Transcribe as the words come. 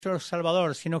nuestro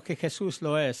Salvador, sino que Jesús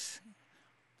lo es.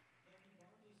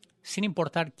 Sin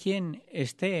importar quién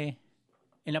esté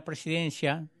en la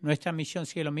presidencia, nuestra misión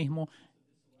sigue lo mismo.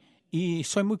 Y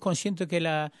soy muy consciente que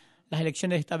las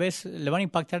elecciones de esta vez le van a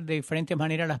impactar de diferentes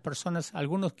maneras a las personas.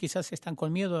 Algunos quizás están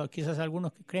con miedo, quizás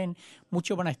algunos que creen,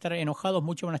 muchos van a estar enojados,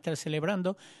 muchos van a estar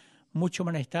celebrando, muchos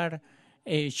van a estar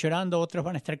llorando, otros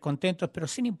van a estar contentos, pero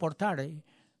sin importar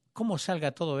cómo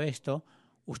salga todo esto,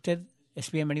 usted es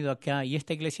bienvenido acá y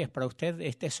esta iglesia es para usted,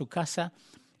 esta es su casa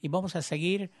y vamos a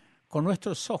seguir con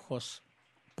nuestros ojos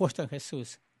puestos en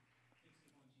Jesús.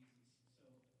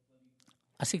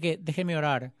 Así que déjeme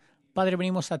orar. Padre,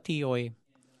 venimos a ti hoy.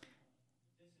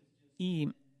 Y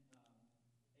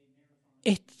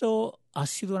esto ha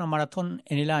sido una maratón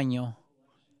en el año.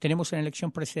 Tenemos una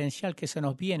elección presidencial que se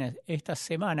nos viene esta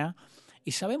semana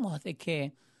y sabemos de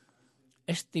que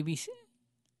es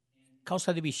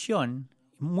causa división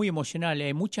muy emocional.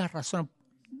 Hay muchas razones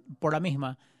por la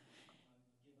misma.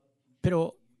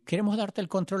 Pero queremos darte el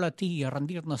control a ti y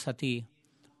rendirnos a ti.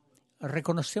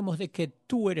 Reconocemos de que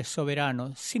tú eres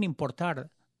soberano, sin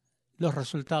importar los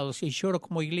resultados. Y lloro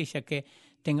como iglesia que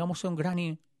tengamos una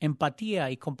gran empatía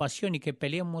y compasión y que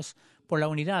peleemos por la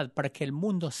unidad para que el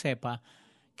mundo sepa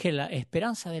que la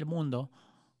esperanza del mundo,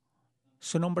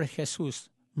 su nombre es Jesús,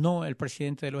 no el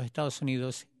presidente de los Estados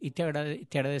Unidos. Y te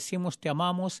agradecemos, te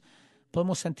amamos,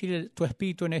 podemos sentir tu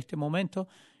espíritu en este momento.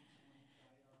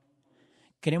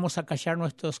 Queremos acallar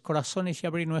nuestros corazones y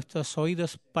abrir nuestros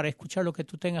oídos para escuchar lo que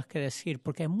tú tengas que decir,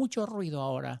 porque hay mucho ruido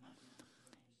ahora.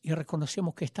 Y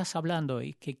reconocemos que estás hablando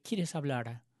y que quieres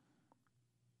hablar.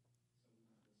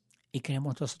 Y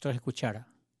queremos nosotros escuchar.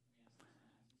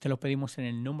 Te lo pedimos en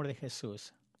el nombre de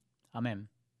Jesús. Amén.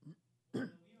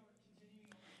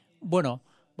 Bueno,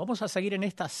 vamos a seguir en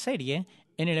esta serie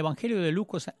en el Evangelio de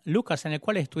Lucas, en el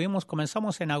cual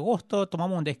comenzamos en agosto,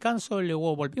 tomamos un descanso,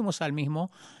 luego volvimos al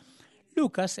mismo.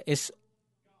 Lucas es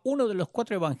uno de los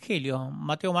 4 evangelios,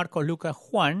 Mateo, Marcos, Lucas,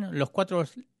 Juan, los 4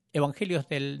 evangelios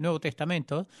del Nuevo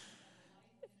Testamento.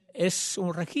 Es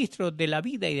un registro de la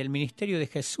vida y del ministerio de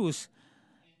Jesús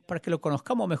para que lo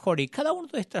conozcamos mejor. Y cada una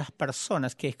de estas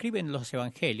personas que escriben los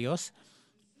evangelios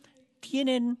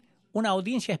tienen una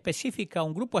audiencia específica,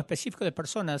 un grupo específico de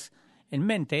personas en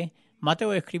mente.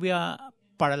 Mateo escribía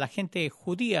para la gente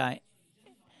judía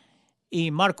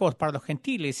y Marcos para los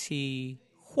gentiles y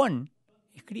Juan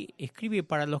escribe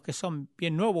para los que son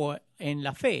bien nuevos en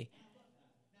la fe.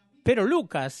 Pero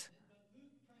Lucas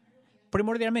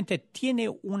primordialmente tiene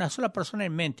una sola persona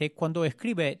en mente cuando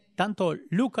escribe tanto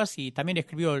Lucas y también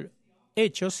escribió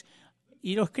Hechos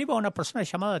y lo escribe a una persona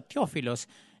llamada Teófilos.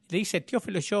 Le dice,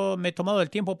 Teófilos, yo me he tomado el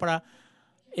tiempo para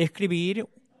escribir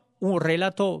un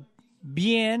relato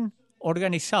bien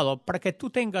organizado para que tú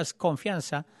tengas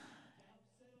confianza.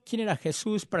 ¿Quién era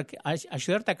Jesús? Para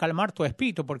ayudarte a calmar tu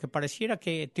espíritu, porque pareciera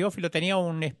que Teófilo tenía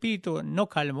un espíritu no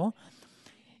calmo.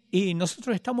 Y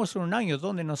nosotros estamos en un año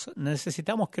donde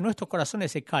necesitamos que nuestros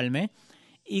corazones se calmen.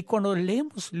 Y cuando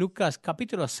leemos Lucas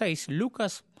capítulo 6,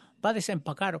 Lucas va a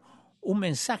desempacar un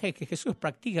mensaje que Jesús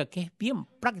practica, que es bien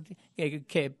práctico,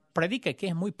 que predica, que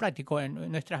es muy práctico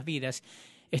en nuestras vidas.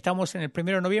 Estamos en el 1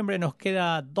 de noviembre, nos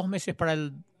queda 2 meses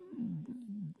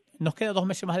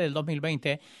más del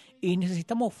 2020 y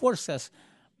necesitamos fuerzas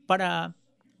para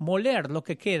moler lo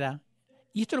que queda.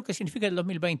 Y esto es lo que significa el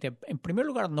 2020. En primer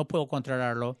lugar, no puedo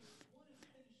controlarlo,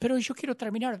 pero yo quiero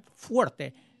terminar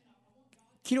fuerte.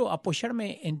 Quiero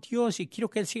apoyarme en Dios y quiero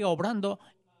que Él siga obrando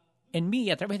en mí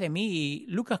y a través de mí. Y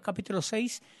Lucas capítulo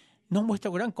 6 nos muestra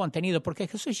un gran contenido, porque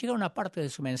Jesús llega a una parte de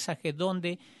su mensaje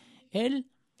donde Él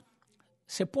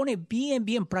se pone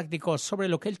bien práctico sobre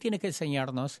lo que Él tiene que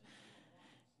enseñarnos,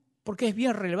 porque es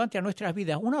bien relevante a nuestras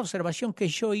vidas. Una observación que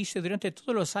yo hice durante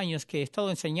todos los años que he estado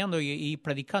enseñando y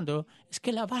predicando es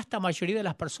que la vasta mayoría de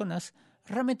las personas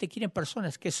realmente quieren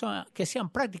personas que sean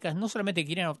prácticas, no solamente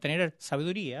quieren obtener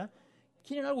sabiduría,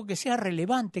 quieren algo que sea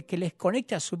relevante, que les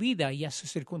conecte a su vida y a sus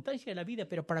circunstancias de la vida,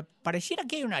 pero pareciera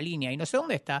que hay una línea y no sé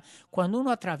dónde está cuando uno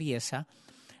atraviesa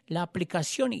la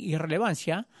aplicación y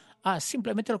relevancia a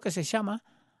simplemente lo que se llama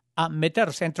a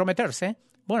entrometerse.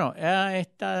 Bueno,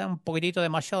 está un poquitito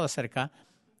demasiado cerca.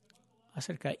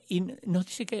 Y nos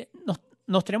dice que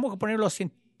nos tenemos que poner los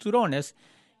cinturones.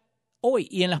 Hoy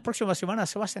y en las próximas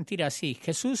semanas se va a sentir así.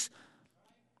 Jesús,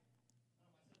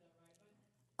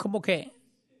 como que,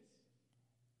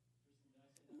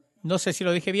 no sé si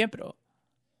lo dije bien, pero...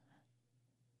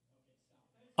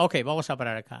 Ok, vamos a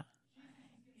parar acá.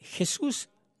 Jesús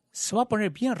se va a poner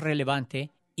bien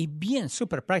relevante y bien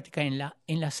súper práctica en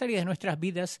las áreas de nuestras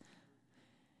vidas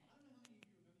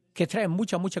que trae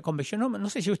mucha convicción. No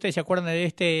sé si ustedes se acuerdan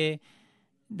de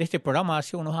de este programa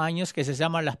hace unos años que se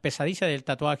llama Las pesadillas del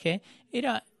tatuaje.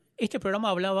 Este programa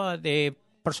hablaba de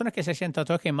personas que se hacían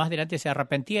tatuajes, más adelante se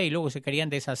arrepentían y luego se querían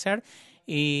deshacer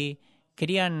y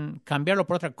querían cambiarlo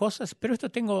por otras cosas. Pero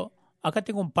acá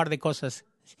tengo un par de cosas.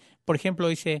 Por ejemplo,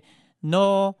 dice,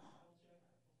 no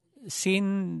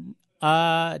sin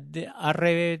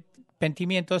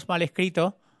arrepentimientos, mal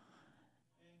escrito.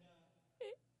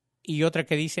 Y otra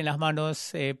que dice en las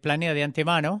manos, planea de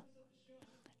antemano.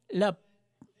 La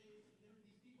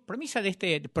premisa de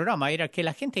este programa era que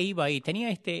la gente iba y tenía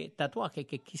este tatuaje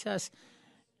que quizás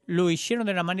lo hicieron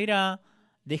de una manera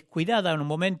descuidada en un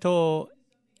momento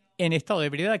en estado de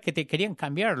ebriedad que te querían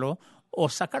cambiarlo o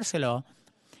sacárselo.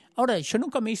 Ahora, yo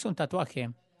nunca me hice un tatuaje.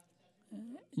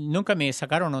 Nunca me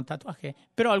sacaron un tatuaje.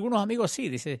 Pero algunos amigos sí,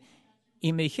 dice.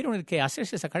 Y me dijeron que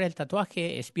hacerse sacar el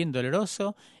tatuaje es bien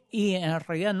doloroso y en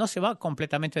realidad no se va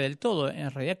completamente del todo.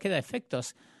 En realidad quedan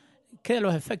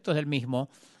los efectos del mismo.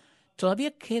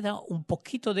 Todavía queda un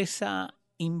poquito de esa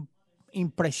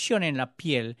impresión en la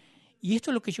piel. Y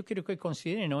esto es lo que yo quiero que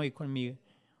consideren hoy conmigo.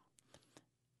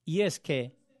 Y es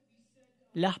que,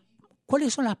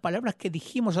 ¿cuáles son las palabras que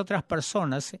dijimos a otras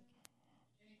personas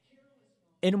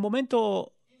en un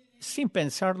momento sin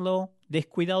pensarlo,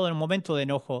 descuidado, en un momento de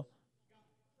enojo?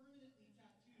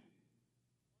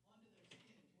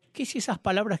 ¿Qué si esas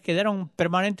palabras quedaron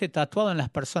permanentemente tatuadas en las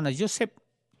personas? Yo sé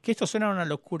que esto suena una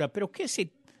locura, pero ¿qué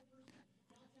si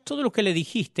todo lo que le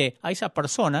dijiste a esa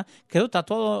persona quedó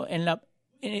tatuado en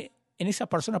esa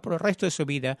persona por el resto de su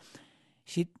vida?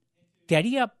 Si te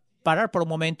haría parar por un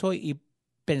momento y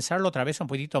pensarlo otra vez un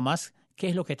poquito más, ¿qué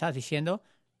es lo que estás diciendo?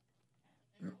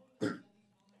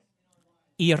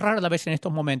 Y rara la vez en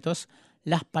estos momentos,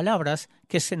 las palabras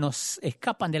que se nos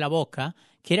escapan de la boca,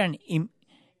 que eran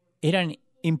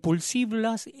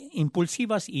impulsivas,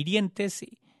 hirientes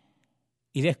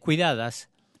y descuidadas.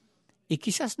 Y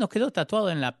quizás no quedó tatuado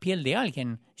en la piel de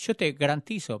alguien, yo te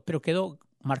garantizo, pero quedó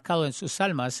marcado en sus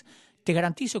almas. Te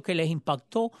garantizo que les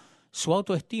impactó su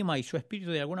autoestima y su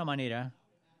espíritu de alguna manera.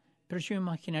 Pero yo me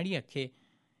imaginaría que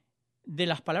de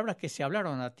las palabras que se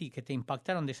hablaron a ti, que te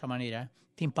impactaron de esa manera,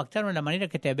 te impactaron en la manera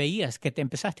que te veías, que te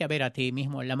empezaste a ver a ti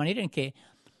mismo, en la manera en que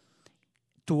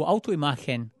tu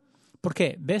autoimagen.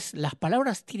 Porque, ¿ves? Las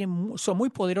palabras son muy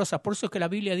poderosas. Por eso es que la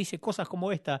Biblia dice cosas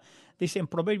como esta. Dice en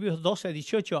Proverbios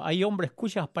 12:18, hay hombres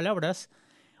cuyas palabras,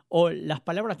 o las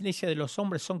palabras que dice de los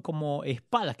hombres son como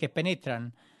espadas que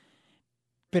penetran.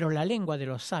 Pero la lengua de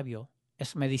los sabios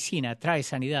es medicina, trae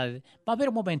sanidad. Va a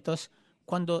haber momentos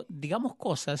cuando digamos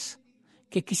cosas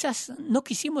que quizás no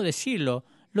quisimos decirlo,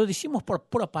 lo decimos por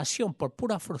pura pasión, por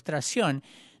pura frustración.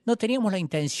 No teníamos la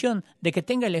intención de que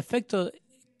tenga el efecto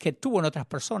que tuvo en otras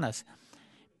personas.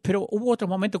 Pero hubo otros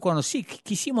momentos cuando sí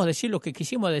quisimos decir lo que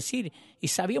quisimos decir y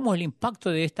sabíamos el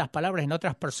impacto de estas palabras en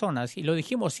otras personas y lo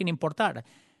dijimos sin importar.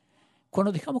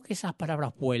 Cuando dejamos que esas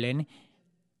palabras vuelen,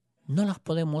 no las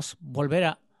podemos volver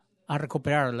a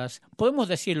recuperarlas. Podemos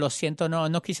decir, lo siento,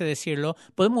 no quise decirlo.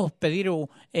 Podemos pedir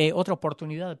otra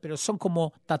oportunidad, pero son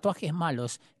como tatuajes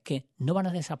malos que no van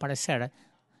a desaparecer.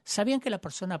 ¿Sabían que la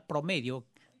persona promedio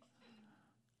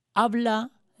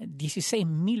habla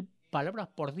 16.000 palabras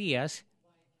por día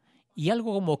y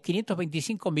algo como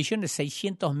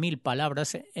 525.600.000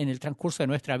 palabras en el transcurso de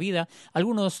nuestra vida?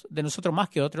 Algunos de nosotros más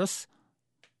que otros,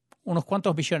 unos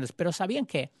cuantos millones. Pero ¿sabían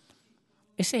que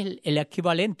ese es el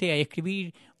equivalente a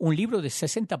escribir un libro de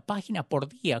 60 páginas por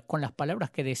día con las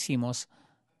palabras que decimos?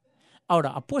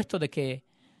 Ahora, apuesto de que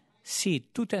si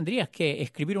tú tendrías que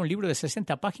escribir un libro de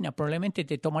 60 páginas, probablemente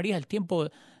te tomarías el tiempo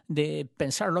de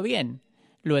pensarlo bien.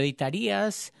 Lo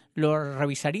editarías, lo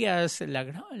revisarías,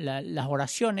 las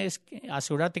oraciones,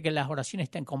 asegurarte que las oraciones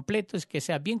estén completas, que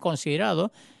sea bien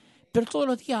considerado. Pero todos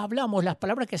los días hablamos, las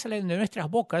palabras que salen de nuestras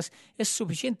bocas es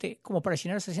suficiente como para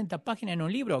llenar 60 páginas en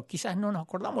un libro. Quizás no nos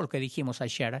acordamos lo que dijimos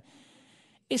ayer.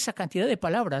 Esa cantidad de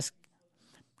palabras,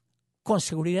 con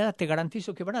seguridad te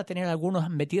garantizo que van a tener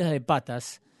algunas metidas de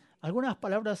patas. Algunas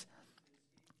palabras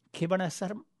que van a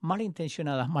ser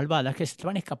malintencionadas, malvadas, que se te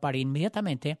van a escapar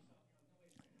inmediatamente.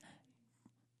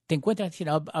 Te encuentras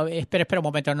diciendo, espera un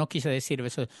momento, no quise decir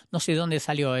eso, no sé de dónde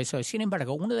salió eso. Sin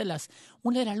embargo, una de las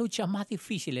luchas más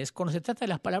difíciles, cuando se trata de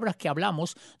las palabras que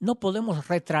hablamos, no podemos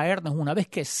retraernos una vez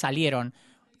que salieron,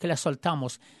 que las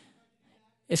soltamos.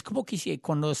 Es como que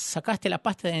cuando sacaste la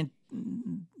pasta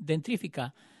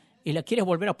dentrífica y la quieres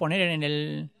volver a poner en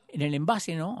el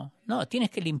envase, no, tienes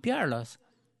que limpiarlas.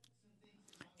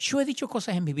 Yo he dicho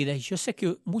cosas en mi vida y yo sé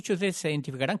que muchos de ustedes se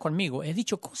identificarán conmigo. He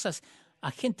dicho cosas a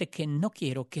gente que no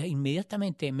quiero, que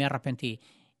inmediatamente me arrepentí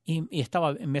y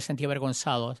me sentí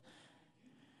avergonzado.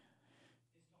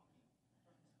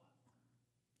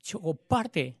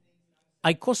 Parte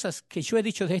hay cosas que yo he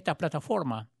dicho de esta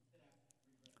plataforma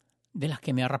de las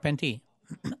que me arrepentí.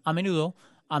 A menudo,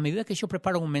 a medida que yo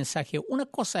preparo un mensaje, una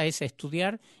cosa es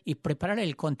estudiar y preparar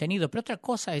el contenido, pero otra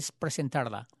cosa es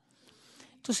presentarla.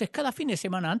 Entonces, cada fin de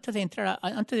semana, antes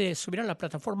de subir a la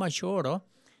plataforma, yo oro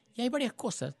y hay varias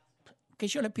cosas que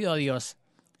yo le pido a Dios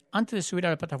antes de subir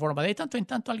a la plataforma. De tanto en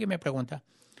tanto alguien me pregunta,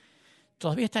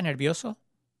 ¿todavía estás nervioso?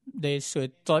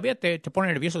 ¿Todavía te pone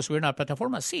nervioso subir a la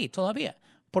plataforma? Sí, todavía.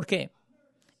 ¿Por qué?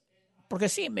 Porque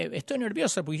sí, estoy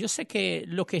nervioso, porque yo sé que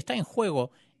lo que está en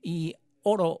juego, y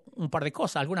oro un par de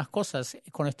cosas, algunas cosas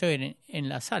cuando estoy en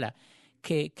la sala,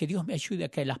 que Dios me ayude a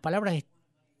que las palabras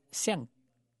sean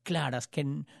claras, que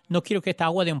no quiero que esta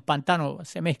agua de un pantano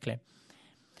se mezcle.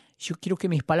 Yo quiero que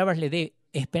mis palabras le dé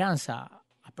esperanza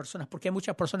a personas, porque hay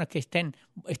muchas personas que están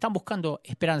buscando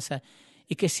esperanza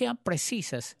y que sean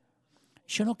precisas.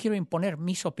 Yo no quiero imponer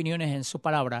mis opiniones en su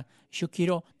palabra. Yo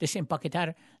quiero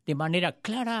desempaquetar de manera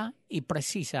clara y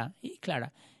precisa y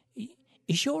clara. Y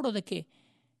yo oro de que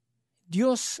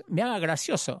Dios me haga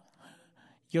gracioso.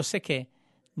 Yo sé que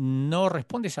no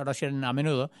responde esa oración a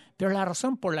menudo, pero la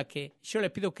razón por la que yo le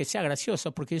pido que sea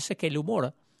gracioso, porque yo sé que el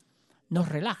humor nos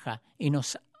relaja y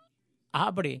nos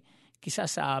abre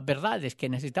quizás a verdades que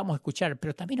necesitamos escuchar,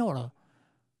 pero también oro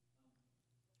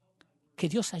que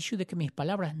Dios ayude que mis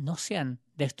palabras no sean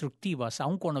destructivas,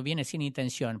 aun cuando viene sin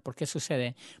intención. ¿Por qué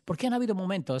sucede? Porque han habido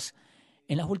momentos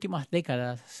en las últimas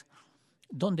décadas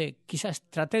donde quizás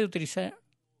traté de utilizar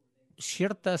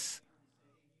ciertas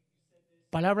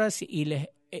palabras y les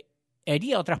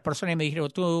hería a otras personas y me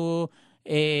dijeron, tú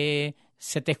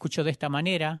se te escuchó de esta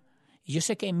manera. Y yo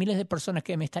sé que hay miles de personas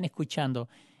que me están escuchando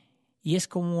y es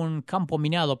como un campo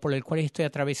minado por el cual estoy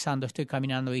atravesando, estoy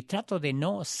caminando y trato de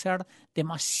no ser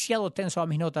demasiado tenso a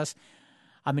mis notas.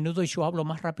 A menudo yo hablo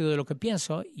más rápido de lo que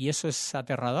pienso y eso es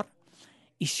aterrador.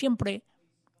 Y siempre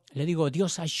le digo,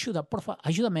 Dios, ayuda, por favor,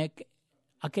 ayúdame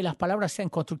a que las palabras sean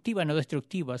constructivas y no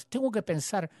destructivas. Tengo que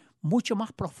pensar mucho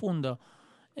más profundo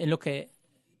en lo que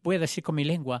voy a decir con mi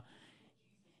lengua.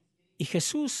 Y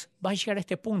Jesús va a llegar a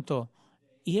este punto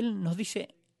y Él nos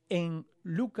dice en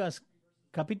Lucas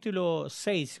capítulo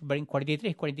 6,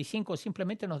 43, 45,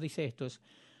 simplemente nos dice esto: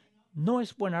 no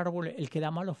es buen árbol el que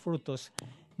da malos frutos,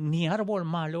 ni árbol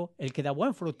malo el que da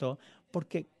buen fruto,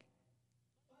 porque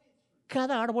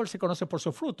cada árbol se conoce por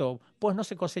su fruto, pues no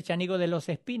se cosechan higo de los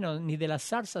espinos, ni de las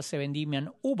zarzas se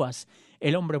vendimian uvas.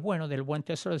 El hombre bueno del buen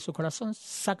tesoro de su corazón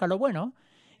saca lo bueno,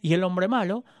 y el hombre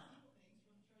malo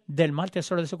del mal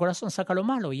tesoro de su corazón saca lo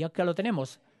malo. Y acá lo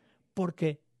tenemos,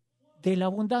 porque de la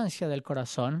abundancia del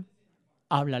corazón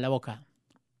habla la boca.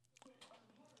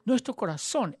 Nuestro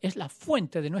corazón es la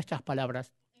fuente de nuestras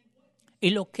palabras. Y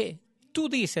lo que tú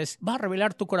dices va a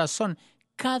revelar tu corazón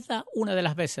cada una de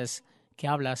las veces que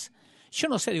hablas. Yo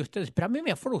no sé de ustedes, pero a mí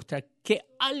me frustra que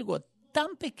algo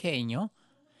tan pequeño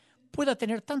pueda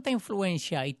tener tanta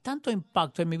influencia y tanto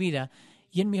impacto en mi vida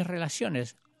y en mis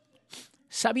relaciones.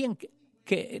 ¿Sabían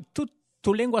que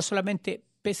tu lengua solamente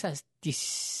pesa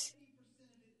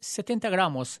 70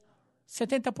 gramos?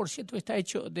 70% está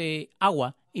hecho de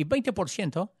agua y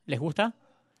 20%, ¿les gusta?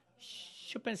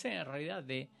 Yo pensé en realidad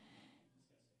de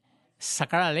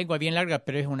sacar la lengua bien larga,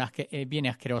 pero es bien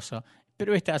asqueroso.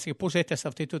 Pero así que puse este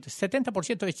sustituto.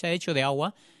 70% está hecho de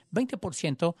agua,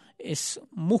 20% es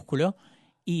músculo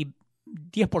y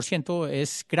 10%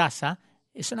 es grasa.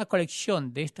 Es una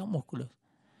colección de estos músculos.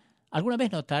 ¿Alguna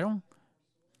vez notaron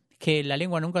que la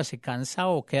lengua nunca se cansa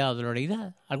o queda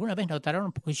dolorida? ¿Alguna vez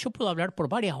notaron? Porque yo puedo hablar por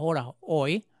varias horas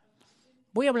hoy.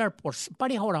 Voy a hablar por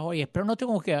varias horas hoy, pero no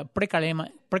tengo que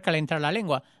precalentar la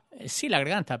lengua. Sí, la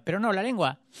garganta, pero no la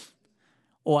lengua.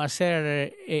 O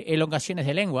hacer elongaciones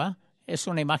de lengua. Es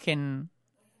una imagen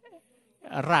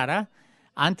rara.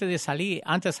 Antes de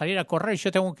salir a correr,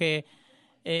 yo tengo que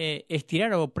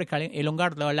estirar o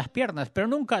elongar las piernas, pero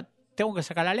nunca tengo que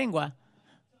sacar la lengua,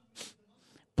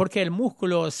 porque el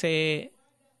músculo se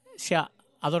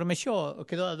adormeció,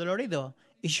 quedó adolorido.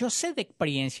 Y yo sé de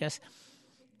experiencias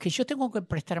que yo tengo que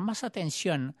prestar más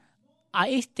atención a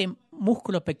este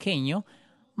músculo pequeño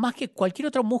más que cualquier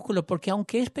otro músculo, porque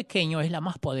aunque es pequeño, es la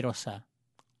más poderosa.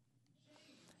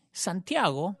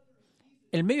 Santiago,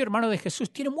 el medio hermano de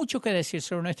Jesús, tiene mucho que decir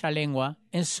sobre nuestra lengua.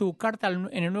 En su carta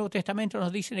en el Nuevo Testamento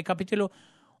nos dice en el capítulo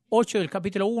 8 del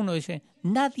capítulo 1, dice,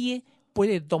 nadie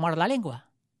puede domar la lengua.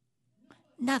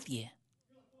 Nadie.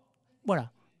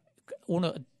 Bueno,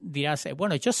 uno dirá,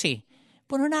 bueno, yo sí.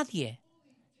 Bueno, nadie.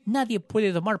 Nadie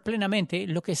puede domar plenamente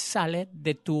lo que sale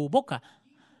de tu boca.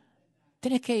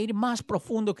 Tienes que ir más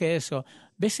profundo que eso.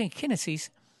 ¿Ves en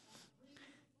Génesis?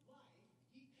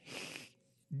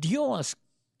 Dios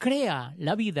crea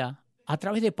la vida a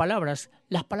través de palabras,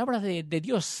 las palabras de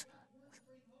Dios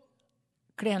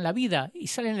crean la vida y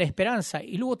salen la esperanza.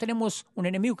 Y luego tenemos un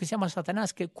enemigo que se llama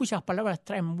Satanás, cuyas palabras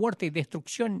traen muerte y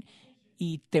destrucción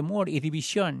y temor y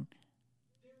división.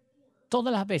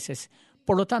 Todas las veces.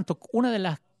 Por lo tanto, una de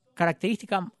las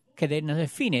características que nos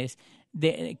define,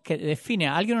 que define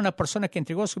a alguien, una persona que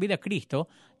entregó su vida a Cristo,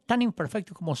 tan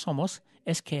imperfecto como somos,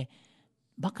 es que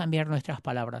va a cambiar nuestras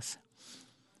palabras,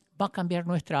 va a cambiar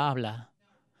nuestra habla.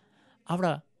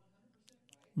 Ahora,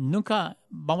 nunca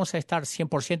vamos a estar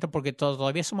 100% porque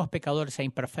todavía somos pecadores e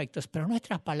imperfectos, pero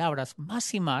nuestras palabras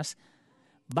más y más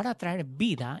van a traer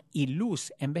vida y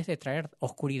luz en vez de traer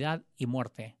oscuridad y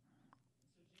muerte.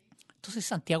 Entonces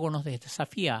Santiago nos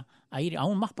desafía a ir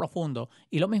aún más profundo,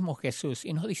 y lo mismo Jesús,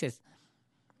 y nos dice,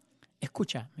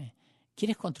 escúchame,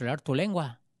 ¿quieres controlar tu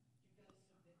lengua?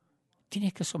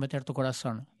 Tienes que someter tu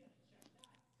corazón.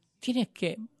 Tienes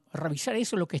que revisar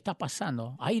eso, lo que está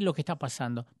pasando, ahí lo que está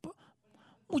pasando.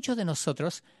 Muchos de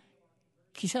nosotros,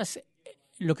 quizás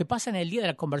lo que pasa en el día de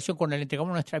la conversión, cuando le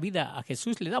entregamos nuestra vida a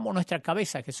Jesús, le damos nuestra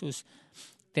cabeza a Jesús.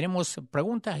 Tenemos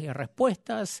preguntas y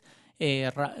respuestas,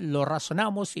 lo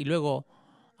razonamos y luego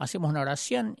hacemos una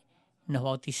oración, nos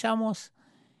bautizamos.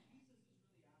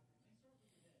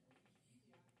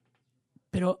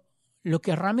 Pero lo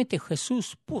que realmente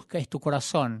Jesús busca es tu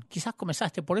corazón. Quizás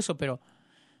comenzaste por eso, pero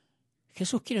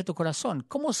Jesús quiere tu corazón.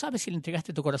 ¿Cómo sabes si le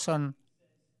entregaste tu corazón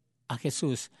a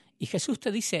Jesús? Y Jesús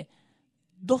te dice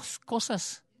dos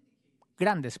cosas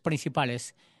grandes,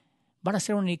 principales. Van a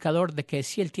ser un indicador de que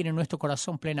si Él tiene nuestro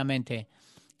corazón plenamente.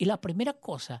 Y la primera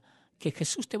cosa que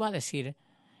Jesús te va a decir,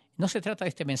 no se trata de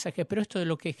este mensaje, pero esto de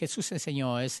lo que Jesús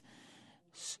enseñó es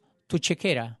tu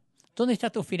chequera. ¿Dónde está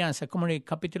tu finanza? Como en el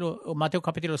Mateo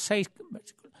capítulo 6,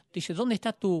 dice, ¿dónde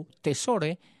está tu tesoro?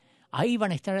 Ahí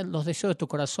van a estar los deseos de tu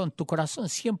corazón. Tu corazón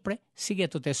siempre sigue a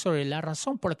tu tesoro. Y la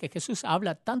razón por la que Jesús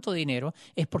habla tanto de dinero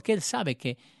es porque Él sabe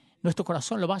que nuestro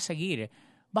corazón lo va a seguir.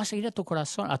 Va a seguir a tu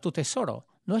corazón, a tu tesoro.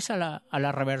 No es a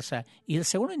la reversa. Y el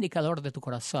segundo indicador de tu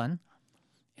corazón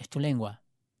es tu lengua.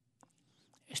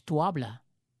 Es tu habla.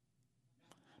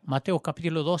 Mateo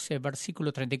capítulo 12,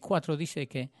 versículo 34 dice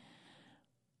que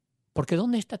porque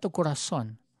 ¿dónde está tu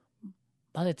corazón?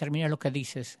 Va a determinar lo que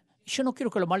dices. Yo no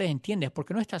quiero que lo malentiendas,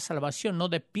 porque nuestra salvación no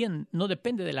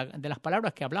depende de las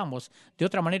palabras que hablamos. De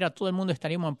otra manera, todo el mundo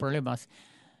estaríamos en problemas.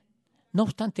 No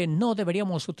obstante, no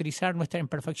deberíamos utilizar nuestra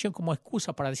imperfección como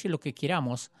excusa para decir lo que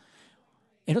queramos.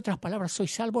 En otras palabras, soy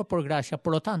salvo por gracia.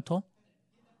 Por lo tanto,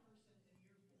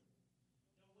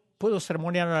 puedo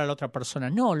sermonear a la otra persona.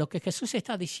 No, lo que Jesús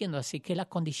está diciendo así, que la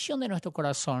condición de nuestro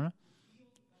corazón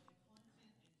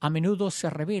a menudo se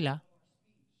revela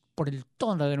por el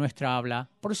tono de nuestra habla.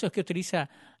 Por eso es que utiliza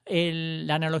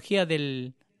la analogía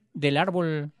del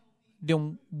árbol de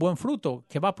un buen fruto,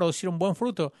 que va a producir un buen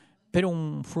fruto, pero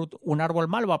un árbol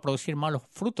malo va a producir malos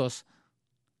frutos.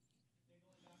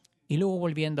 Y luego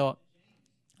volviendo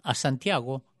a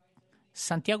Santiago,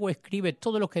 Santiago escribe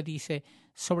todo lo que dice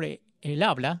sobre el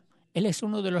habla. Él es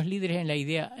uno de los líderes en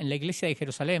la iglesia de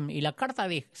Jerusalén, y la carta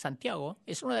de Santiago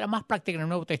es una de las más prácticas en el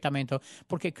Nuevo Testamento,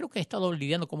 porque creo que ha estado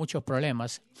lidiando con muchos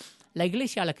problemas. La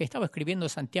iglesia a la que estaba escribiendo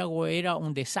Santiago era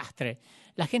un desastre.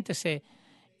 La gente se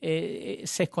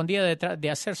escondía detrás de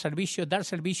dar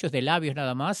servicios de labios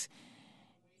nada más,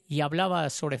 y hablaba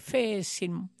sobre fe,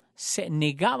 se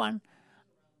negaban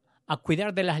a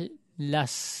cuidar de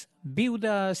las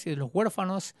viudas y de los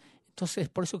huérfanos. Entonces,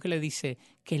 por eso que le dice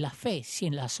que la fe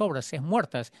sin las obras es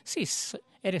muerta. Sí,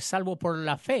 eres salvo por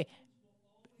la fe,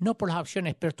 no por las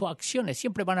acciones, pero tus acciones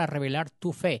siempre van a revelar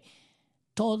tu fe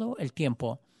todo el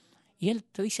tiempo. Y él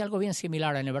te dice algo bien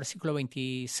similar en el versículo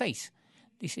 26.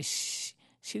 Dice,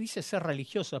 si dices ser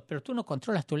religioso, pero tú no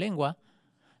controlas tu lengua,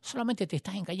 solamente te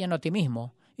estás engañando a ti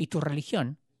mismo y tu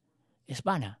religión es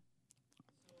vana.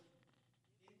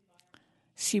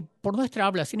 Si por nuestra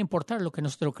habla, sin importar lo que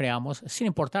nosotros creamos, sin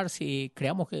importar si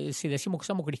decimos que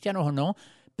somos cristianos o no,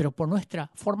 pero por nuestra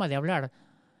forma de hablar,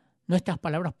 nuestras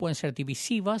palabras pueden ser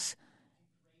divisivas,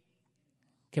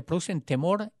 que producen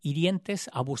temor,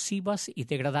 hirientes, abusivas y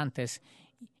degradantes,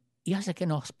 y hace que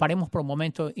nos paremos por un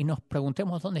momento y nos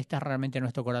preguntemos dónde está realmente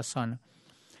nuestro corazón.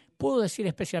 Puedo decir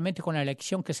especialmente con la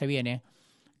elección que se viene,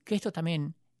 que esto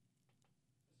también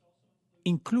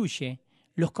incluye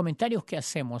los comentarios que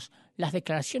hacemos, las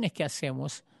declaraciones que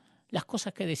hacemos, las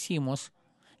cosas que decimos,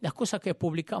 las cosas que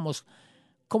publicamos.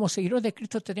 Como seguidores de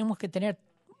Cristo tenemos que tener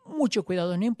mucho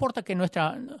cuidado. No importa que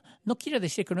no quiere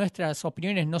decir que nuestras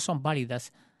opiniones no son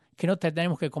válidas, que no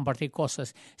tenemos que compartir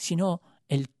cosas, sino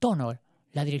el tono,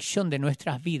 la dirección de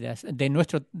nuestras vidas, de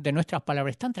nuestras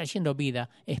palabras, están trayendo vida,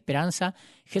 esperanza.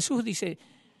 Jesús dice,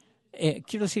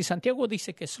 quiero decir, Santiago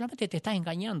dice que solamente te estás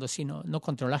engañando si no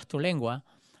controlas tu lengua.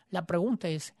 La pregunta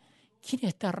es, ¿quién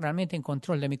está realmente en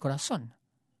control de mi corazón?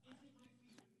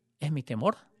 ¿Es mi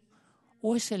temor?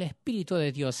 ¿O es el Espíritu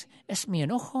de Dios? ¿Es mi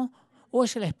enojo? ¿O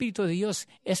es el Espíritu de Dios?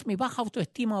 ¿Es mi baja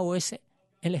autoestima o es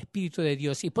el Espíritu de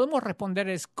Dios? Y podemos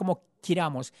responder como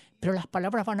queramos, pero las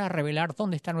palabras van a revelar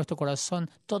dónde está nuestro corazón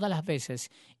todas las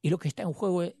veces. Y lo que está en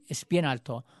juego es bien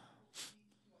alto.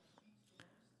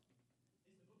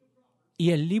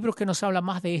 Y el libro que nos habla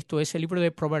más de esto es el libro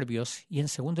de Proverbios. Y en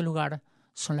segundo lugar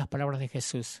son las palabras de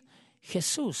Jesús.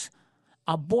 Jesús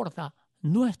aborda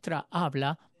nuestra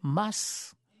habla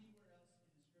más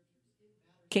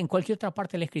que en cualquier otra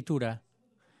parte de la Escritura.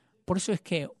 Por eso es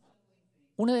que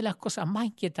una de las cosas más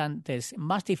inquietantes,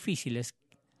 más difíciles,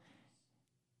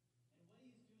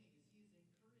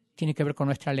 tiene que ver con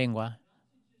nuestra lengua.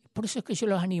 Por eso es que yo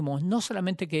los animo, no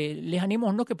solamente que les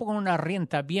animo, no que pongan una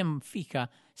rienda bien fija,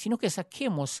 sino que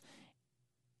saquemos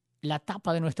la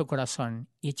tapa de nuestro corazón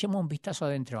y echemos un vistazo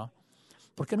adentro.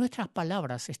 Porque nuestras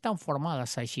palabras están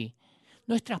formadas allí.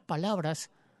 Nuestras palabras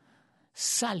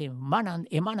salen,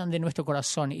 emanan de nuestro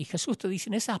corazón. Y Jesús te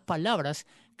dice, esas palabras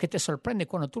que te sorprenden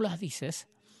cuando tú las dices,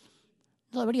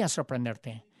 no deberían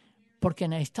sorprenderte, porque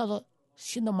han estado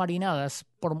siendo marinadas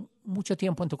por mucho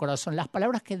tiempo en tu corazón. Las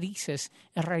palabras que dices,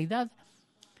 en realidad,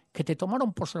 que te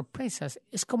tomaron por sorpresas,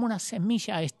 es como una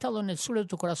semilla, ha estado en el suelo de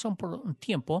tu corazón por un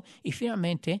tiempo y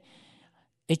finalmente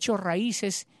echó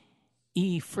raíces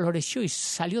y floreció y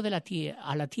salió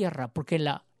a la tierra, porque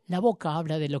la boca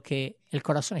habla de lo que el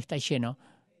corazón está lleno.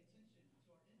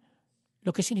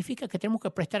 Lo que significa que tenemos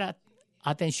que prestar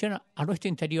atención a nuestro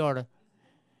interior.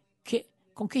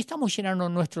 ¿Con qué estamos llenando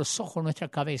nuestros ojos,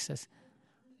 nuestras cabezas?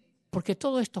 Porque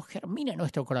todo esto germina en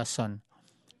nuestro corazón.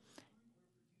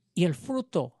 Y el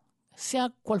fruto, sea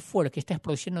cual fuere que estés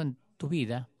produciendo en tu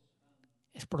vida,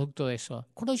 es producto de eso.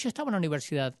 Cuando yo estaba en la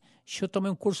universidad, yo tomé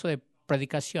un curso de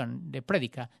prédica,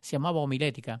 se llamaba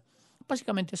homilética.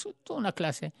 Básicamente es toda una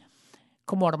clase,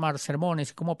 cómo armar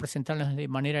sermones, cómo presentarlos de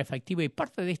manera efectiva. Y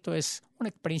parte de esto es una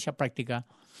experiencia práctica.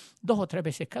 2 o 3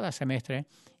 veces cada semestre,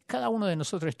 cada uno de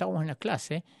nosotros estábamos en la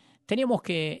clase, teníamos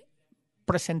que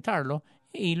presentarlo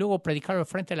y luego predicarlo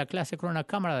frente a la clase con una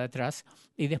cámara detrás.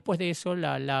 Y después de eso,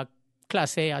 la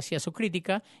clase hacía su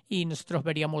crítica y nosotros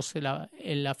veríamos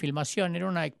la filmación. Era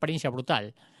una experiencia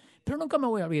brutal. Pero nunca me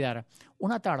voy a olvidar.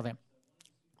 Una tarde,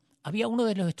 había uno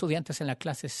de los estudiantes en la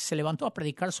clase, se levantó a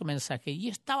predicar su mensaje y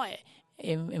estaba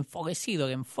enfoguecido,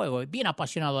 en fuego, bien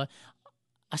apasionado.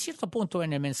 A cierto punto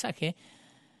en el mensaje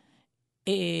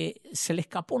se le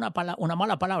escapó una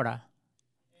mala palabra.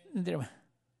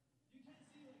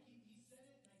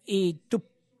 Y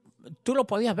tú lo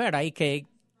podías ver ahí, que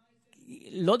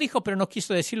lo dijo pero no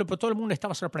quiso decirlo, pero todo el mundo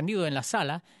estaba sorprendido en la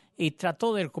sala y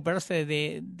trató de recuperarse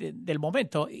del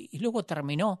momento y luego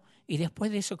terminó y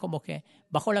después de eso como que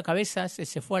bajó la cabeza,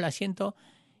 se fue al asiento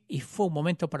y fue un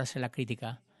momento para hacer la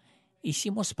crítica.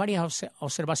 Hicimos varias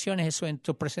observaciones eso en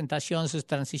tu presentación, su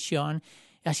transición.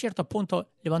 A cierto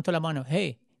punto levantó la mano.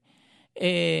 Hey,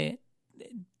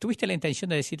 ¿tuviste la intención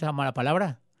de decir esa mala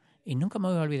palabra? Y nunca me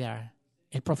voy a olvidar.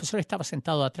 El profesor estaba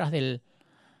sentado atrás de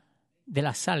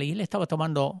la sala y él estaba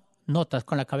tomando notas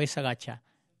con la cabeza gacha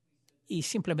y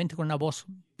simplemente con una voz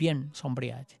bien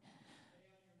sombría.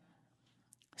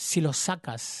 Si lo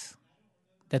sacas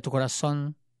de tu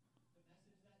corazón,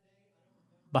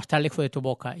 va a estar lejos de tu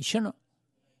boca. Y yo no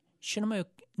me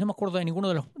acuerdo de ninguno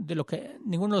de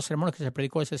los sermones que se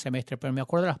predicó ese semestre, pero me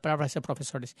acuerdo de las palabras de esos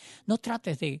profesores. No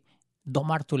trates de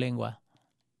domar tu lengua.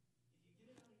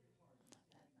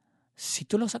 Si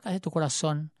tú lo sacas de tu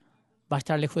corazón, va a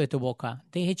estar lejos de tu boca.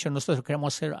 De hecho, nosotros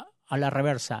queremos hacer a la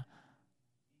reversa.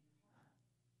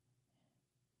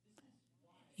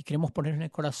 Y queremos poner en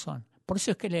el corazón. Por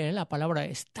eso es que leer la palabra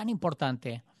es tan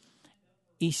importante.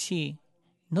 Y si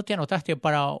no te anotaste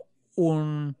para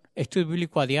un estudio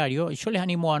bíblico a diario, yo les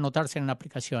animo a anotarse en una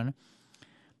aplicación.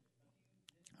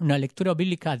 Una lectura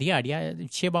bíblica diaria,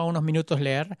 lleva unos minutos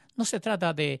leer. No se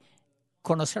trata de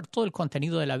conocer todo el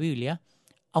contenido de la Biblia,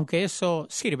 aunque eso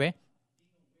sirve,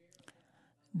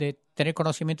 de tener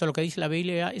conocimiento de lo que dice la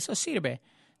Biblia, eso sirve,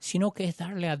 sino que es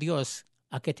darle a Dios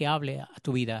a que te hable a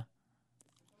tu vida.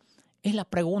 Es la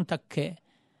pregunta que,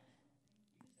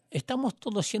 ¿estamos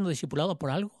todos siendo discipulados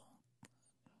por algo?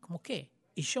 ¿Cómo qué?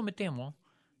 Y yo me temo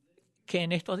que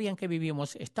en estos días en que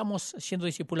vivimos estamos siendo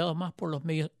discipulados más por los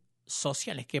medios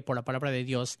sociales que por la palabra de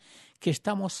Dios, que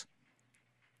estamos...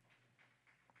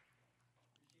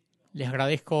 Les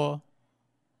agradezco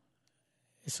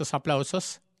esos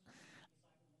aplausos.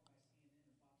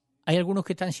 Hay algunos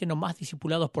que están siendo más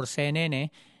discipulados por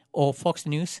CNN o Fox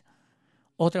News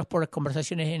otras por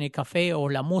conversaciones en el café o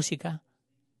la música.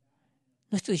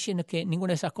 No estoy diciendo que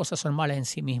ninguna de esas cosas son malas en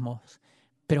sí mismos,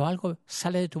 pero algo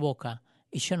sale de tu boca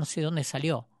y yo no sé dónde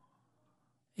salió.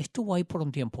 Estuvo ahí por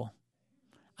un tiempo.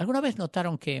 ¿Alguna vez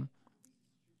notaron que,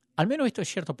 al menos esto es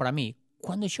cierto para mí,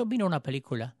 cuando yo miro una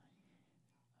película,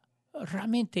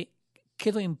 realmente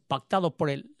quedo impactado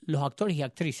por los actores y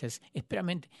actrices,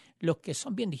 especialmente los que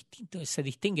son bien distintos, se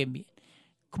distinguen bien,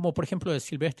 como por ejemplo de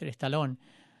Sylvester Stallone,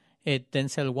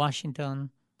 Denzel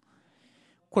Washington.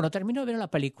 Cuando termino de ver la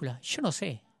película, yo no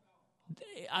sé,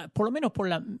 por lo menos por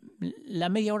la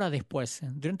media hora después,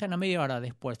 durante una media hora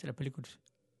después de la película,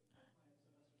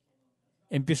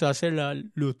 empiezo a hacer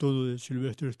lo todo de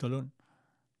Sylvester Stallone.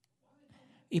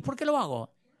 ¿Y por qué lo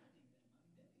hago?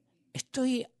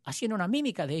 Estoy haciendo una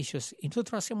mímica de ellos y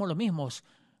nosotros hacemos lo mismo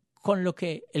con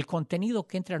el contenido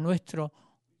que entra a nuestro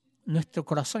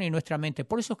corazón y nuestra mente.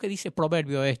 Por eso es que dice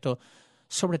Proverbio esto,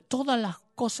 sobre todas las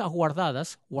cosas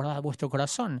guardadas, guardad vuestro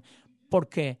corazón,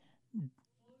 porque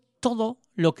todo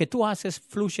lo que tú haces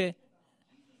fluye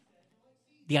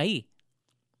de ahí.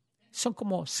 Son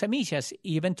como semillas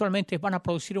y eventualmente van a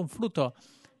producir un fruto.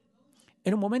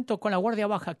 En un momento con la guardia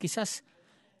baja, quizás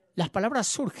las palabras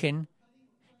surgen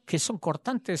que son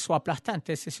cortantes o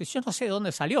aplastantes. Yo no sé de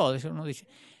dónde salió, uno dice.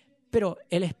 Pero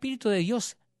el Espíritu de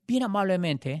Dios, bien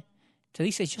amablemente, te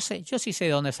dice, yo sí sé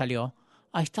de dónde salió.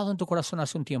 Ha estado en tu corazón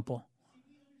hace un tiempo.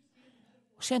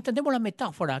 O sea, entendemos la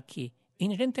metáfora aquí,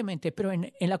 inherentemente, pero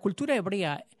en la cultura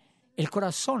hebrea, el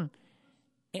corazón,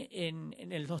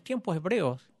 en los tiempos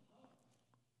hebreos,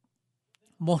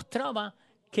 mostraba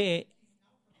que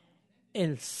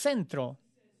el centro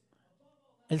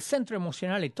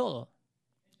emocional y todo.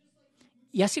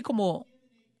 Y así como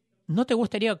no te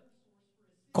gustaría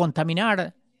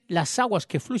contaminar las aguas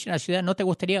que fluyen en la ciudad, no te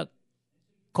gustaría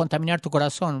contaminar tu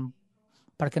corazón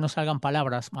para que no salgan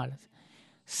palabras malas.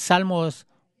 Salmos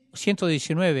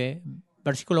 119,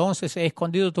 versículo 11, he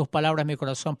escondido tus palabras en mi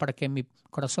corazón para que mi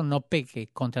corazón no peque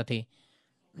contra ti.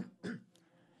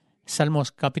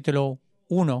 Salmos capítulo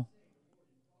 1,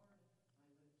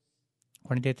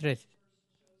 43.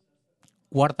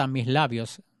 Guarda mis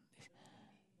labios.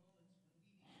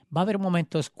 Va a haber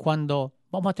momentos cuando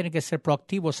vamos a tener que ser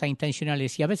proactivos e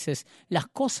intencionales y a veces las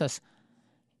cosas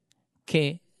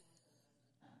que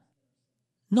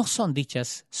no son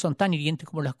dichas son tan hirientes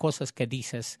como las cosas que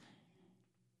dices.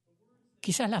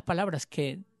 Quizás las palabras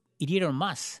que hirieron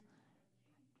más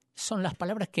son las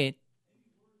palabras que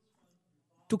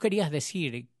tú querías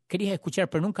decir, querías escuchar,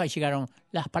 pero nunca llegaron.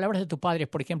 Las palabras de tu padre,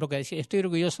 por ejemplo, que decía, estoy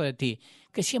orgulloso de ti,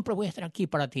 que siempre voy a estar aquí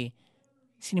para ti,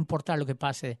 sin importar lo que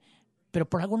pase. Pero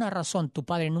por alguna razón tu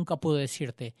padre nunca pudo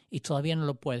decirte y todavía no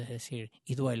lo puedes decir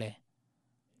y duele.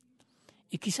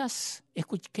 Y quizás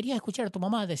querías escuchar a tu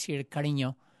mamá decir,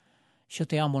 cariño, yo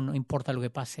te amo, no importa lo que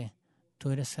pase. Tú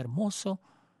eres hermoso,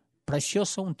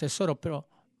 precioso, un tesoro, pero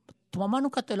tu mamá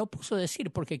nunca te lo puso a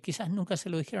decir porque quizás nunca se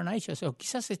lo dijeron a ellos. O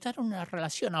quizás estás en una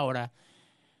relación ahora,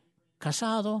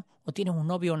 casado o tienes un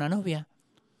novio o una novia.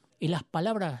 Y las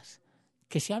palabras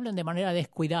que se hablan de manera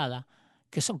descuidada,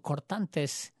 que son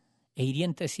cortantes e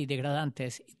hirientes y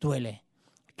degradantes, duele.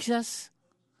 Quizás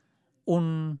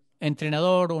un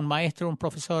entrenador, un maestro, un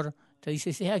profesor te dice,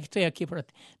 estoy aquí para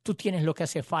ti. Tú tienes lo que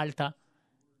hace falta.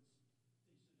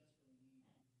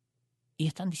 Y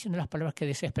están diciendo las palabras que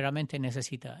desesperadamente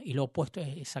necesita. Y lo opuesto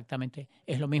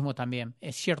es lo mismo también.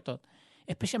 Es cierto,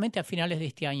 especialmente a finales de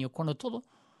este año, cuando todos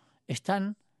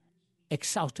están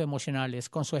exhaustos emocionales,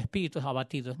 con sus espíritus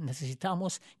abatidos.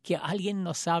 Necesitamos que alguien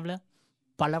nos hable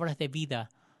palabras de vida,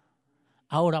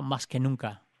 ahora más que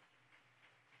nunca.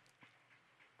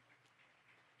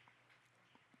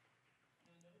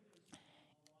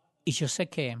 Y yo sé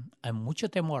que hay mucho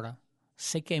temor,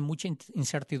 sé que hay mucha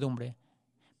incertidumbre,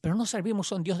 pero no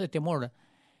servimos a un Dios de temor.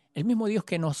 El mismo Dios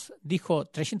que nos dijo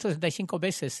 365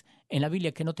 veces en la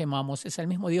Biblia que no temamos, es el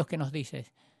mismo Dios que nos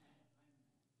dice,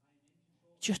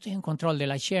 yo estoy en control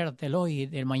del ayer, del hoy y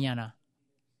del mañana.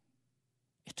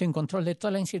 Estoy en control de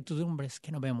todas las incertidumbres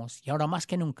que no vemos. Y ahora más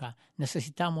que nunca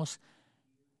necesitamos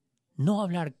no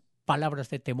hablar palabras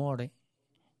de temor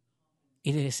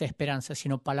y de desesperanza,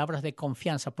 sino palabras de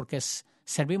confianza, porque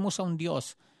servimos a un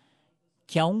Dios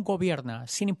que aún gobierna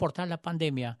sin importar la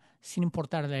pandemia, sin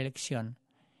importar la elección.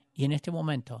 Y en este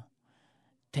momento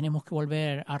tenemos que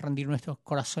volver a rendir nuestros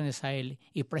corazones a Él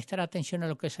y prestar atención a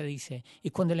lo que se dice. Y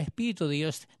cuando el Espíritu de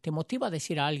Dios te motiva a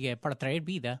decir a alguien para traer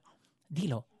vida,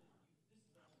 dilo.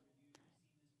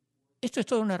 Esto es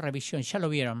toda una revisión, ya lo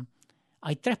vieron.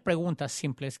 Hay 3 preguntas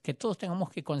simples que todos tenemos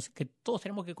que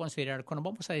considerar cuando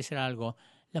vamos a decir algo.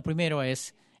 La primera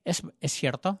 ¿es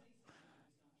cierto?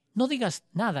 No digas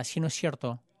nada si no es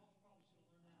cierto.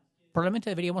 Probablemente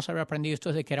deberíamos haber aprendido esto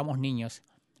desde que éramos niños,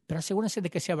 pero asegúrense de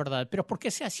que sea verdad. Pero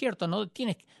porque sea cierto, no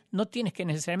tienes que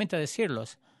necesariamente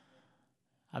decirlos.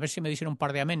 A ver si me dicen un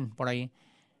par de amén por ahí.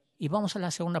 Y vamos a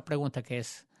la segunda pregunta, que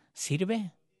es,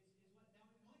 ¿sirve?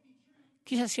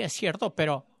 Quizás sea cierto,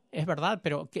 pero es verdad,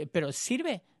 pero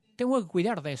 ¿sirve? Tengo que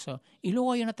cuidar de eso. Y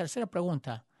luego hay una tercera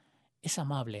pregunta. ¿Es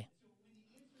amable?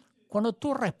 Cuando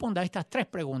tú respondas a estas tres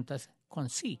preguntas con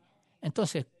sí,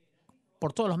 entonces,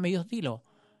 por todos los medios, dilo.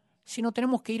 Si no,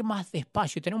 tenemos que ir más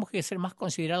despacio, tenemos que ser más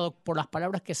considerados por las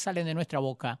palabras que salen de nuestra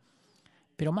boca.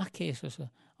 Pero más que eso,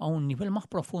 a un nivel más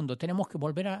profundo, tenemos que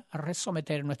volver a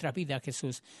resometer nuestra vida a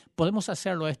Jesús. Podemos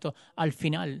hacerlo esto al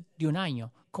final de un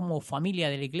año, como familia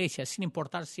de la iglesia, sin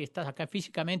importar si estás acá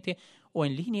físicamente o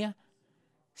en línea.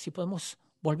 Si podemos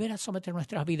volver a someter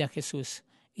nuestras vidas a Jesús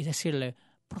y decirle,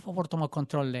 por favor, toma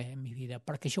control de mi vida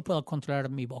para que yo pueda controlar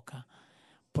mi boca.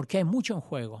 Porque hay mucho en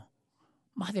juego,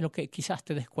 más de lo que quizás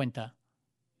te des cuenta.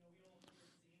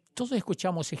 Todos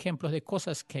escuchamos ejemplos de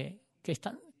cosas que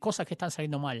están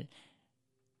saliendo mal.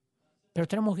 Pero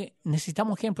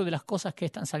necesitamos ejemplos de las cosas que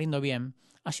están saliendo bien.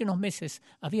 Hace unos meses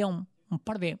había un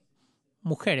par de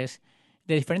mujeres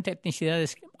de diferentes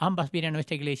etnicidades, ambas vienen a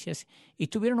nuestras iglesias, y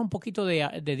tuvieron un poquito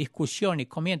de discusión y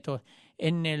comientos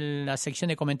en la sección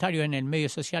de comentarios en el medio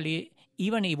social, y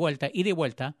iban ida y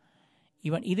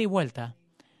vuelta,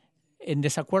 en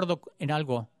desacuerdo en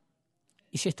algo,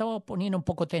 y se estaba poniendo un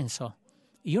poco tenso.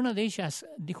 Y una de ellas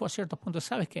dijo a ciertos puntos,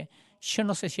 ¿sabes qué? Yo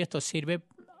no sé si esto sirve,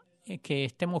 que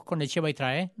estemos con el lleva y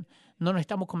trae, no nos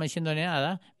estamos convenciendo de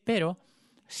nada, pero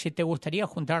si te gustaría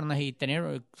juntarnos y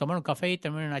tomar un café y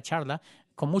tener una charla,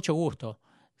 con mucho gusto,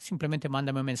 simplemente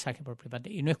mándame un mensaje por privado.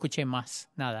 Y no escuché más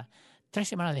nada. 3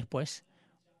 semanas después,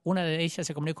 una de ellas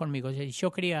se comunicó conmigo y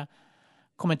yo quería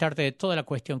comentarte de toda la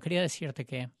cuestión. Quería decirte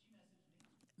que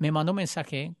me mandó un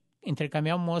mensaje,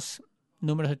 intercambiamos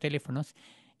números de teléfonos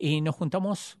y nos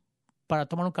juntamos para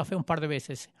tomar un café un par de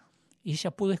veces. Y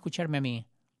ella pudo escucharme a mí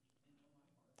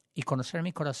y conocer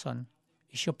mi corazón.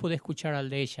 Y yo pude escuchar al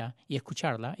de ella y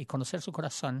escucharla y conocer su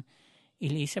corazón. Y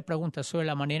le hice preguntas sobre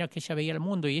la manera que ella veía el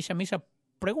mundo. Y ella me hizo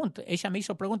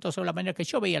preguntas sobre la manera que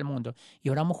yo veía el mundo. Y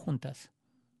oramos juntas.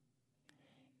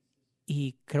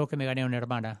 Y creo que me gané una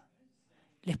hermana.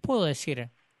 Les puedo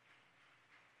decir,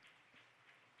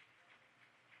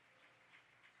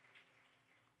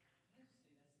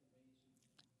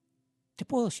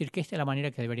 que esta es la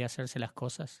manera que debería hacerse las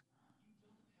cosas.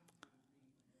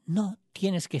 No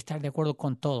tienes que estar de acuerdo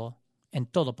con todo, en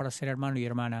todo, para ser hermano y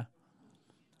hermana.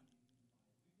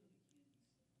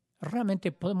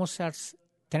 Realmente podemos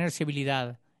tener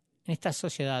civilidad en esta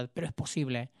sociedad, pero es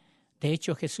posible. De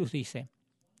hecho, Jesús dice,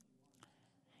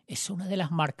 es una de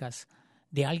las marcas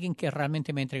de alguien que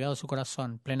realmente me ha entregado su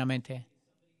corazón plenamente.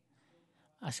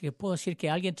 Así que puedo decir que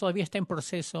alguien todavía está en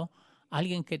proceso,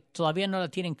 alguien que todavía no la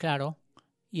tienen claro,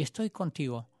 y estoy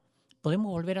contigo.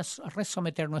 Podemos volver a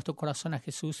resometer nuestro corazón a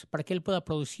Jesús para que Él pueda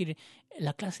producir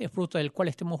la clase de fruto del cual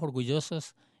estemos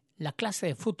orgullosos, la clase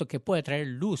de fruto que puede traer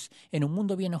luz en un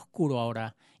mundo bien oscuro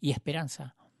ahora y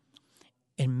esperanza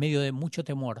en medio de mucho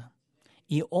temor.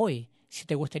 Y hoy, si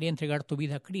te gustaría entregar tu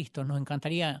vida a Cristo, nos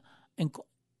encantaría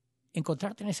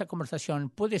encontrarte en esa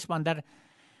conversación. Puedes mandar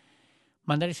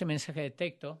ese mensaje de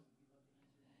texto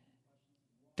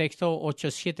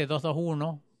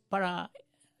 87221 para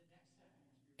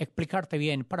explicarte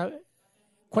bien, para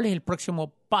cuál es el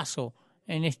próximo paso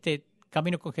en este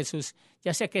camino con Jesús.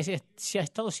 Ya sea que si has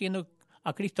estado siguiendo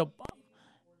a Cristo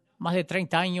más de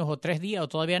 30 años o 3 días o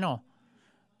todavía no.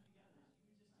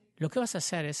 Lo que vas a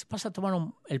hacer es, vas a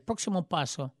tomar el próximo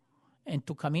paso en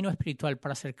tu camino espiritual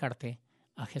para acercarte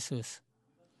a Jesús.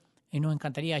 Y nos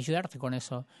encantaría ayudarte con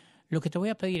eso. Lo que te voy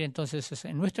a pedir entonces es,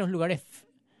 en nuestros lugares,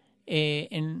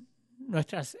 en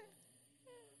nuestros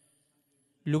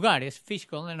lugares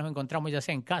físicos donde nos encontramos, ya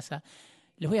sea en casa,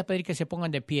 les voy a pedir que se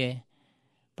pongan de pie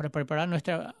para preparar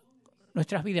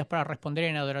nuestras vidas para responder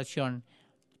en adoración.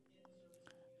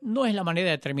 No es la manera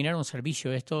de terminar un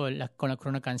servicio esto con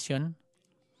una canción.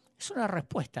 Es una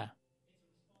respuesta.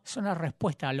 Es una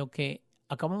respuesta a lo que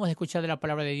acabamos de escuchar de la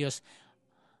palabra de Dios.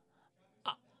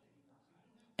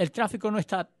 El tráfico no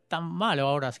está tan malo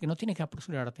ahora, así que no tienes que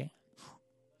apresurarte.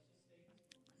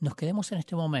 Nos quedemos en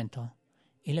este momento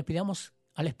y le pidamos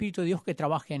al Espíritu de Dios que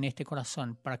trabaje en este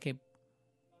corazón para que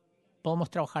podamos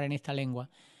trabajar en esta lengua.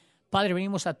 Padre,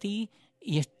 venimos a ti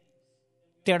y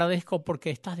te agradezco porque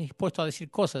estás dispuesto a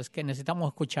decir cosas que necesitamos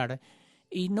escuchar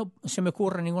y no se me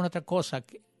ocurre ninguna otra cosa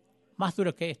más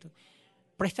dura que esto.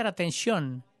 Prestar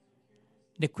atención,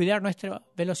 descuidar nuestra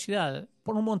velocidad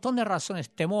por un montón de razones,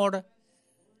 temor,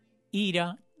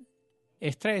 ira,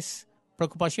 estrés,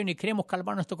 preocupación y queremos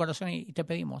calmar nuestro corazón y te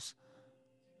pedimos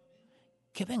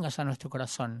que vengas a nuestro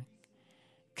corazón.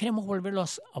 Queremos volverlo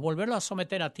a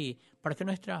someter a ti para que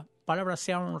nuestras palabras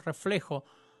sean un reflejo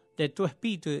de tu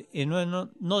espíritu y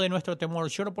no de nuestro temor.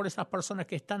 Lloro por esas personas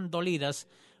que están dolidas,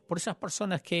 por esas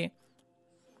personas que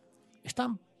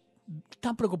están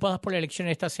preocupadas por la elección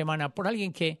esta semana, por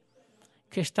alguien que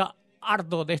está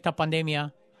harto de esta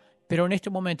pandemia, pero en este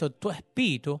momento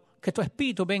que tu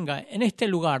espíritu venga en este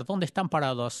lugar donde están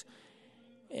parados,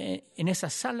 en esa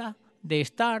sala de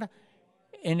estar,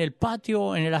 en el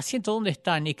patio, en el asiento donde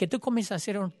están, y que tú comiences a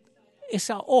hacer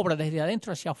esa obra desde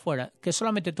adentro hacia afuera, que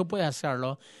solamente tú puedes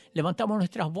hacerlo. Levantamos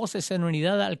nuestras voces en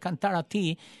unidad al cantar a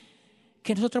ti,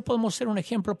 que nosotros podemos ser un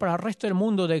ejemplo para el resto del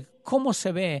mundo de cómo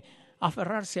se ve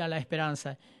aferrarse a la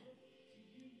esperanza,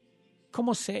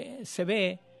 cómo se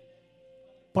ve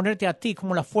ponerte a ti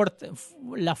como la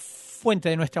fuente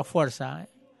de nuestra fuerza.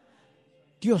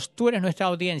 Dios, tú eres nuestra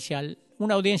audiencia,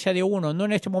 una audiencia de uno, no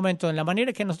en este momento, en la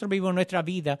manera que nosotros vivimos nuestra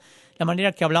vida, la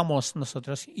manera que hablamos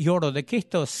nosotros. Y oro de que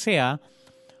esto sea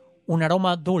un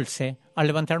aroma dulce al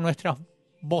levantar nuestras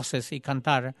voces y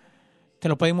cantar. Te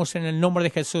lo pedimos en el nombre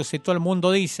de Jesús. Y todo el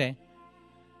mundo dice,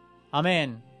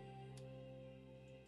 amén.